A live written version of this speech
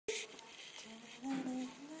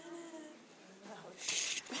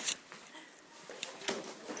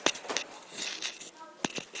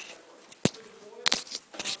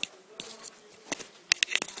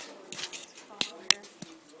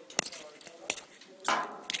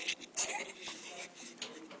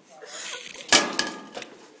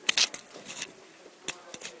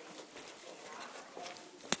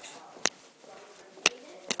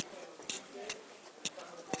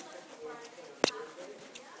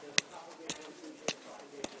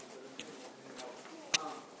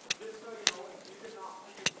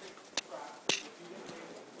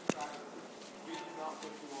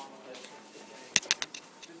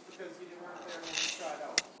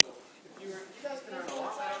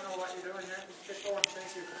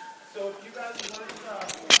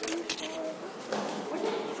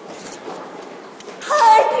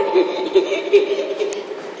It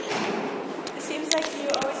seems like you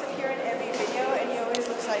always appear in every video and you always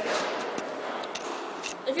look like it.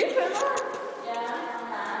 If you turn on,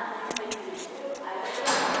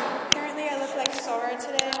 Apparently I look like Sora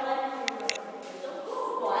today.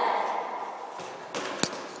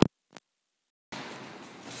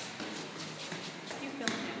 You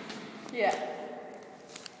filming it? yeah.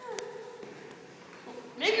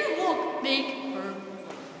 Make her look. Make her.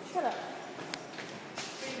 Shut up.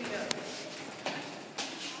 Where do we go?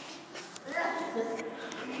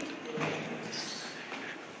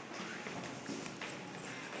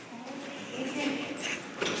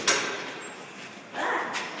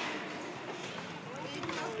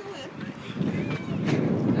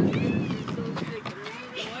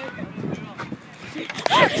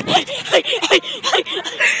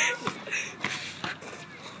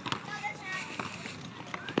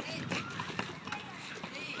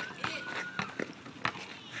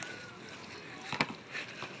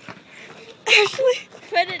 Ashley,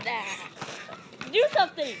 put it down. Do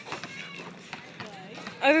something.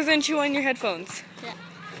 Other than chew on your headphones. Yeah.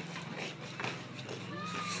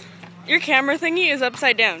 Your camera thingy is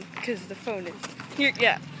upside down because the phone is here.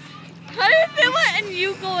 Yeah. How do you film it and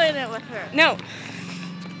you go in it with her? No.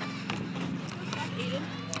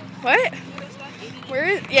 What? Where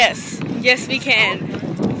is? Yes. Yes, we can.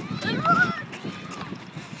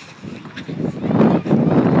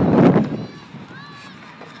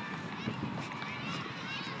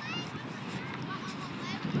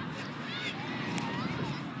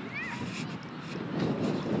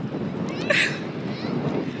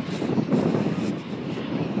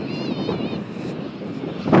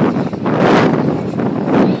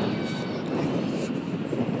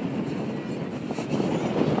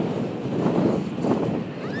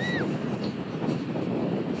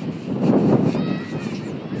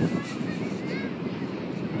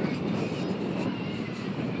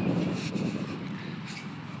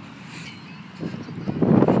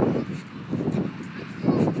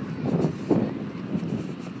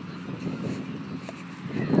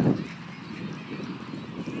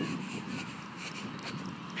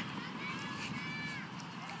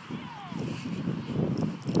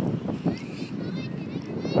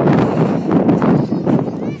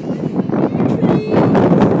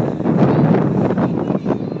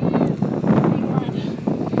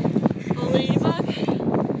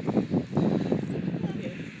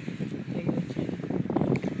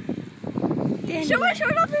 Show my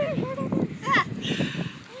shirt up there. Ah.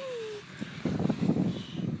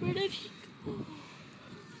 Where did he go?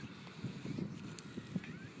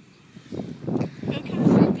 I feel kind of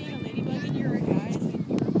sick being a ladybug and you're a guy. It's like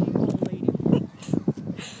you're a little lady.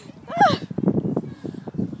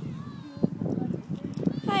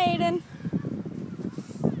 Hi, Aiden.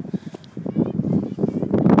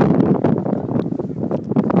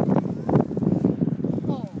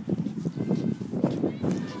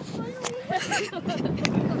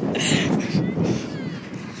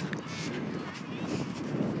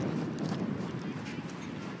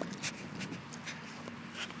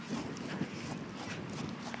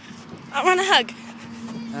 I want a hug.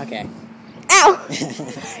 Okay. Ow!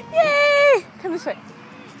 Yay! Come this way.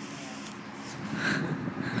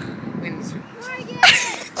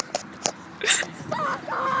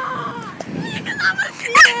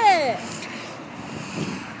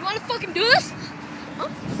 You wanna fucking do this? Huh?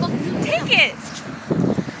 Fucking do Take it.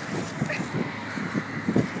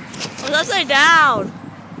 It's upside down.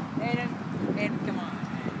 Aiden, come on.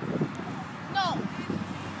 No.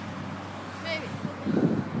 Maybe.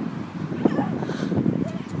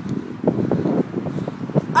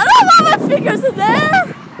 I don't want my fingers in there.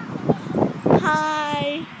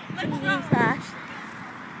 Hi. My name's Ash.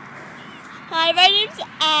 Hi, my name's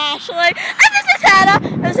Ashley. And this is Hannah.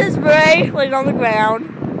 This is Ray, laying on the ground.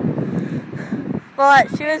 But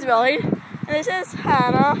she was rolling. And this is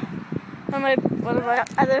Hannah. One of my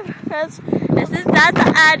other friends. That's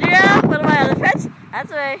Andrea, one of my other friends.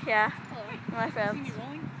 That's Ray, yeah. One of my friends.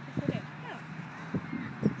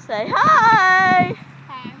 Say hi!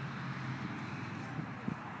 Hi.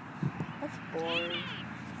 That's boring.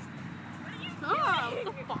 Oh, what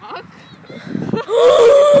the fuck?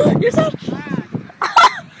 You're so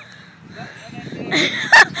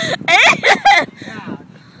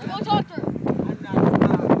I'm gonna talk to her.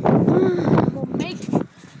 We'll make it.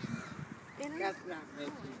 That's not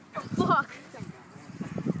making. Fuck.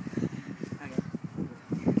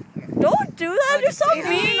 Don't do that, you're so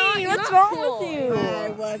mean. What's wrong with you? Hey,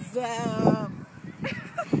 what's up?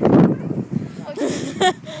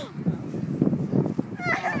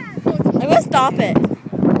 I'm gonna stop it.